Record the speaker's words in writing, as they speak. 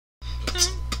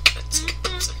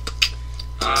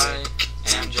I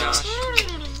am Josh.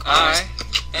 I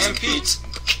am Pete.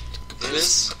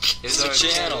 This is our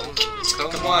channel.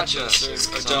 Come watch us,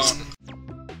 or don't.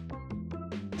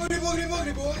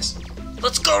 Boogity, boys.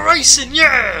 Let's go racing,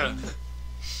 yeah!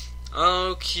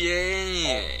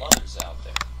 Okay. All mothers out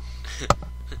there.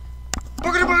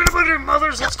 Boogity,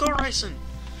 mothers, let's go racing!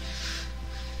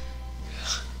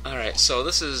 Alright, so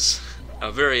this is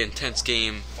a very intense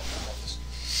game.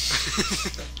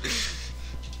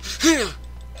 Oh,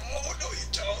 no, you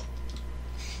don't.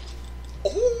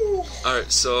 Oh!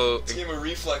 Alright, so It's a game of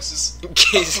reflexes. in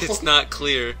case it's not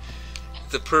clear,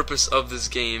 the purpose of this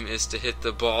game is to hit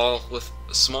the ball with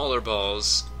smaller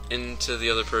balls into the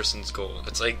other person's goal.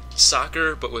 It's like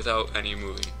soccer, but without any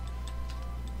moving.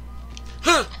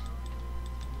 Huh!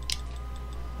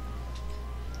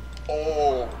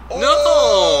 Oh!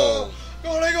 No!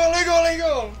 Go, let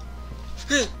go!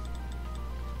 Huh!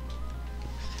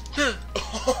 Huh!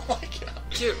 Oh my god!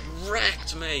 Get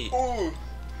wrecked, mate! Ooh!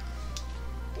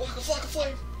 Like a flock of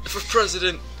flame! For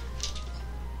president!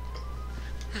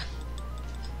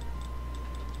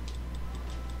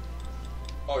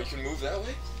 Oh, you can move that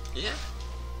way? Yeah?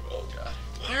 Oh god.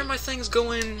 Why are my things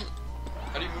going...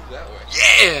 How do you move that way?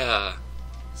 Yeah!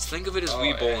 Let's think of it as Oh,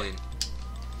 Wii yeah. bowling.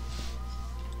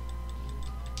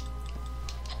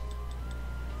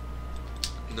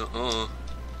 Oh No-uh.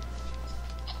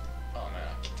 man, I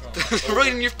keep throwing myself Right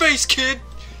over. in your face, kid!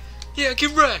 Yeah,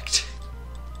 get wrecked!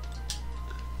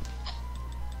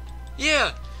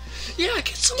 Yeah! Yeah,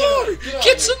 get some more!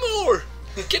 Get some more!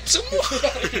 Get some more!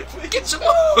 Get some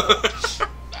more!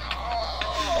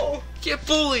 Oh. Get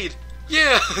bullied!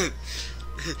 Yeah!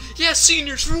 Yeah,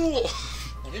 seniors rule!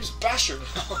 My name's Bashur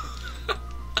now.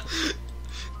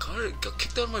 Got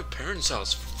kicked out of my parents'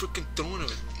 house for freaking throwing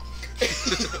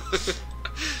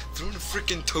a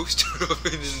freaking toaster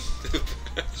oven in the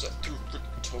Because I threw a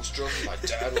freaking toaster over my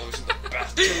dad while he was in the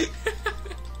bathtub.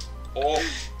 Oh.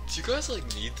 Do you guys like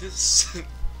need this?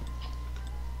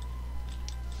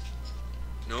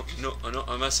 No,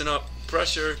 I'm messing up.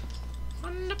 Pressure.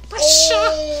 Under pressure.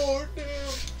 Oh, damn.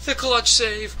 The clutch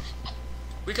save.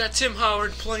 We got Tim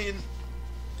Howard playing.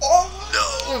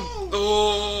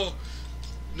 Oh.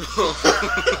 No.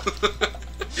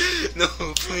 No,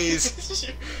 please.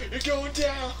 You're going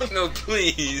down. No,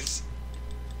 please.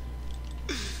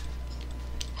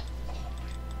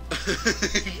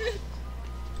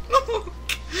 No.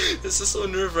 This is so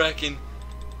nerve-wracking.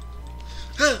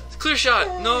 Clear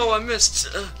shot. No, I missed.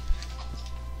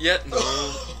 Yet no.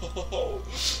 Oh.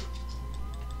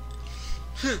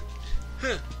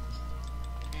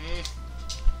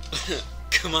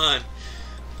 Come on.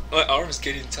 My arm's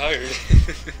getting tired.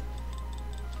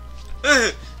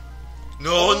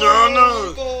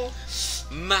 No. Ball.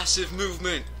 Massive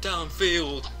movement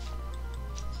downfield.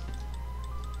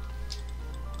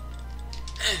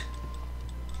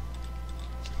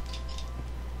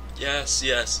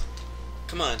 Yes.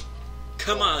 Come on.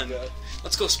 Come Oh my on. God.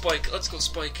 Let's go, Spike.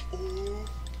 Ooh.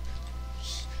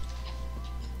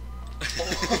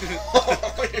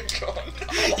 Oh, you're going.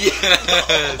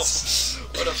 Yes.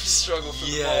 What a struggle for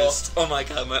Yes. Oh my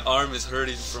god, my arm is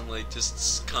hurting from like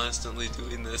just constantly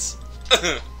doing this.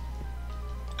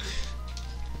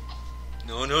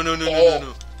 No.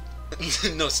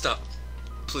 No, stop.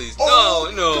 Please. the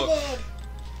ball. No.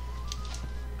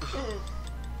 Come on.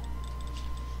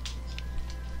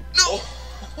 No.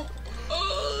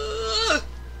 Oh.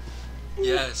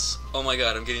 Yes. Oh my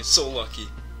god, I'm getting so lucky.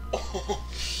 Oh.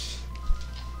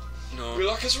 No. Your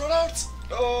luck has run out.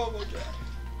 Oh my god.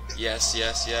 Yes.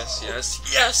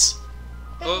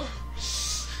 Oh.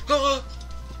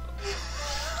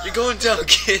 You're going down,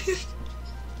 kid.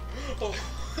 Oh.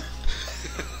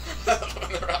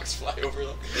 When the rocks fly over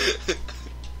them.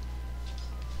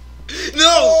 No.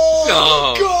 Oh,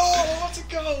 No. go! Let's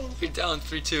go! You're down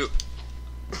 3-2.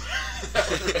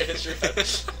 Right at your head.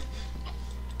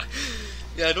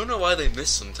 Yeah, I don't know why they miss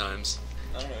sometimes.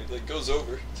 I don't know, it like goes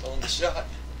over. It's all in the shot.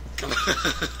 Come on.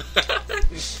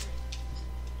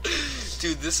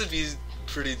 Dude, this would be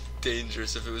pretty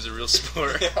dangerous if it was a real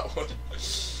sport. Yeah, it would.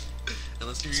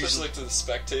 Unless you're Especially using, like to the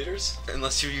spectators.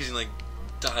 unless you're using like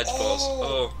dodgeballs.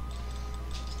 Oh.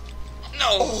 No!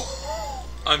 Oh.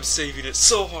 I'm saving it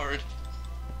so hard.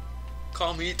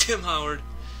 Call me Tim Howard.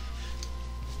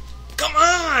 Come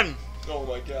on! Oh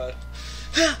my god.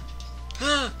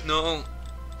 No.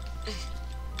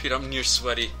 Pete, I'm near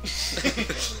sweaty.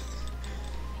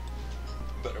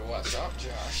 Better watch out,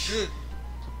 Josh.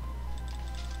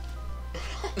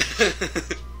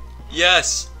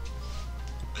 Yes.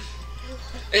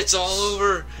 It's all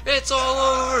over. It's all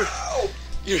over. Ow.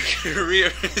 Your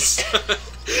career is done.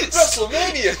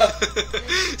 WrestleMania!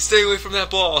 Stay away from that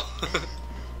ball.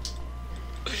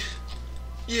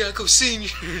 Yeah, go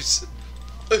Seniors.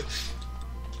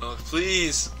 Oh,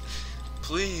 please.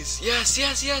 Please. Yes,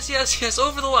 yes, yes, yes, yes.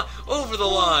 Over the line. Over the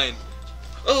line.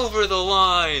 Over the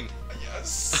line.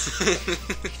 Yes.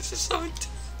 This is so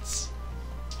intense.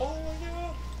 Oh my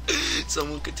god.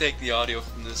 Someone could take the audio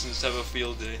from this and just have a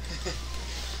field day.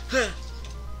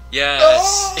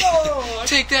 Yes. Oh,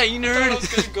 Take that, you I thought I nerd. was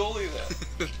gonna goalie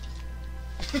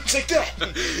that. Take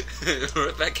that.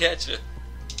 Right back at you.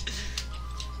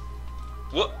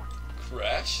 What?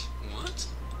 Crash? What?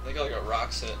 I think I got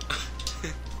rocks hit.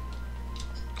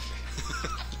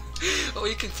 Oh,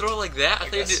 you can throw like that? I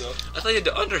thought you had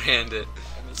to underhand it.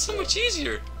 It's so much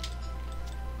easier.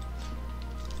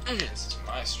 This is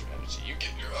my strategy. You get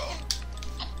your own.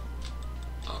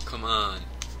 Oh, come on.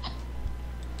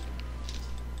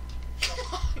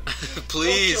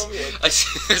 Please. Don't kill me. I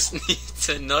just need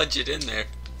to nudge it in there.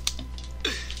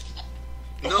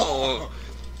 No.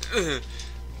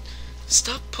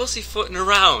 Stop pussyfooting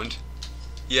around.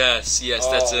 Yes, yes,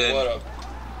 that's it. What a...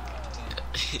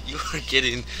 You are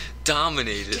getting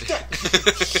dominated.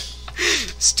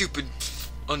 Stupid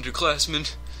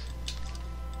underclassmen.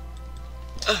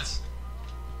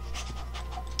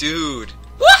 Dude.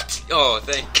 What? Oh,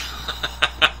 thank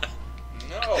God.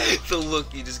 No. The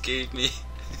look you just gave me.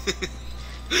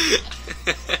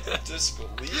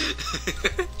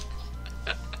 Disbelief.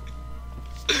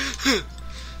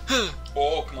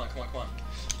 Oh, come on, come on, come on.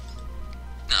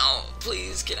 No,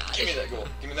 please get out of Give me here. that goal.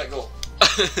 Give me that goal.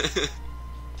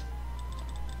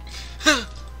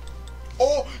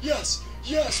 Oh, yes.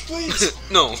 Yes, please.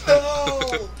 No.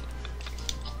 No.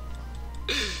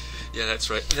 Yeah, that's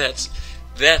right. That's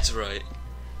right.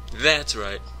 That's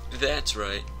right. That's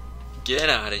right. Get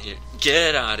out of here.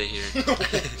 Get out of here.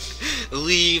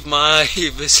 Leave my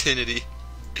vicinity.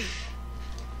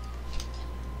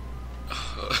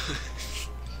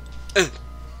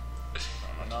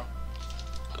 No.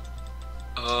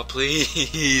 Oh,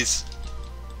 please.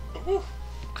 Ooh.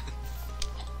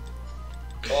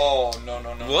 Oh, no,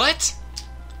 no, no. What?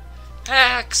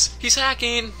 Hacks! He's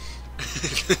hacking!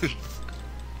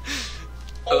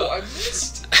 Oh, I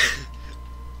missed.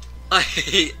 I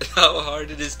hate how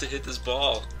hard it is to hit this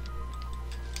ball.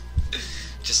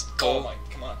 Just go. Oh my,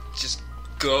 come on. Just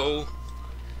go.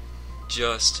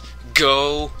 Just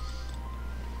go.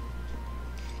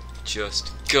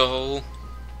 Just go.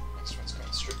 Next one's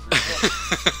going straight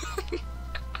for you.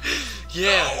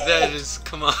 Yeah, No. that is.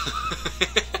 Come on.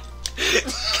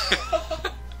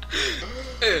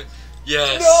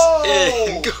 Yes.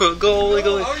 No! Go.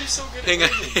 No, how are you so good at Hang on.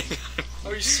 aiming? How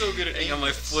are you so good at Hang aiming? on, my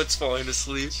this? foot's falling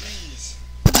asleep. Jeez.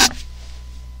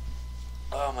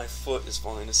 Oh, my foot is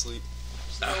falling asleep.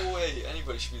 There's no way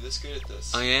anybody should be this good at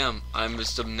this. I am. I'm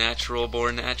just a natural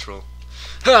born natural.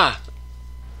 Ha!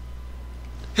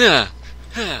 Ha!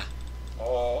 Ha!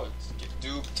 Oh, get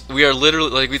duped. We are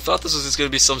literally, like, we thought this was just gonna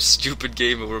be some stupid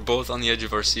game, but we're both on the edge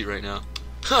of our seat right now.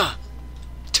 Ha!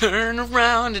 Turn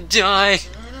around and die!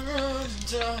 Turn around and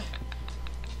die.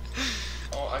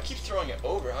 Oh, I keep throwing it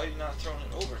over. How are you not throwing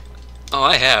it over? Oh,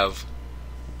 I have.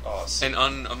 Oh, see, And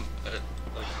like,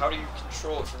 how do you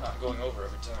control it from not going over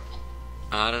every time?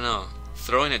 I don't know.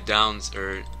 Throwing it down,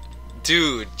 or...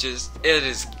 Dude, just, it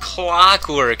is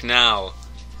clockwork now.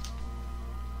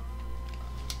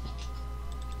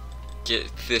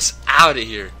 Get this out of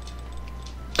here.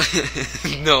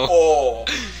 No. Oh.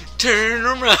 Turn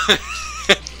around.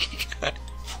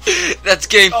 That's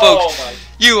game, folks. Oh my.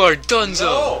 You are donezo.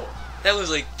 No. That was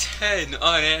like 10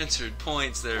 unanswered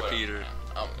points there, Whatever, Peter. man.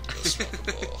 I'm gonna go smoke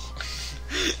a ball.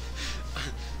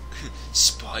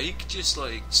 Spike just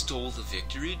like stole the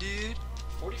victory, dude.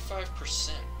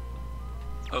 45%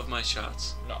 Of my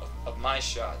shots. no, of my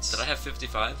shots. Did I have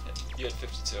 55? You had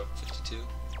 52. 52.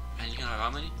 And you got how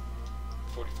many?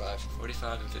 45.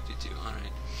 45 and 52.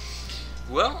 Alright.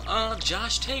 Well,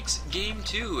 Josh takes game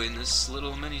 2 in this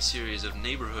little mini-series of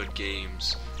neighborhood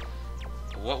games.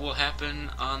 What will happen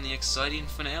on the exciting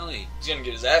finale? He's gonna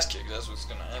get his ass kicked. That's what's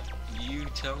gonna happen. You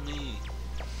tell me.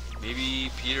 Maybe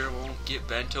Peter won't get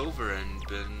bent over and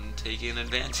been taken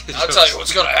advantage I'll of. tell you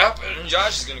what's gonna happen.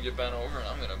 Josh is gonna get bent over, and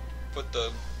I'm gonna put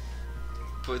the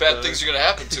bad things are gonna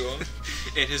happen to him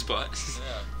in his butt.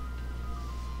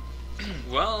 Yeah.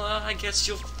 Well, I guess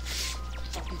you'll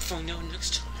fucking find out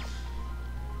next time.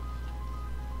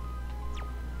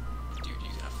 Dude, you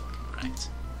got fucking right.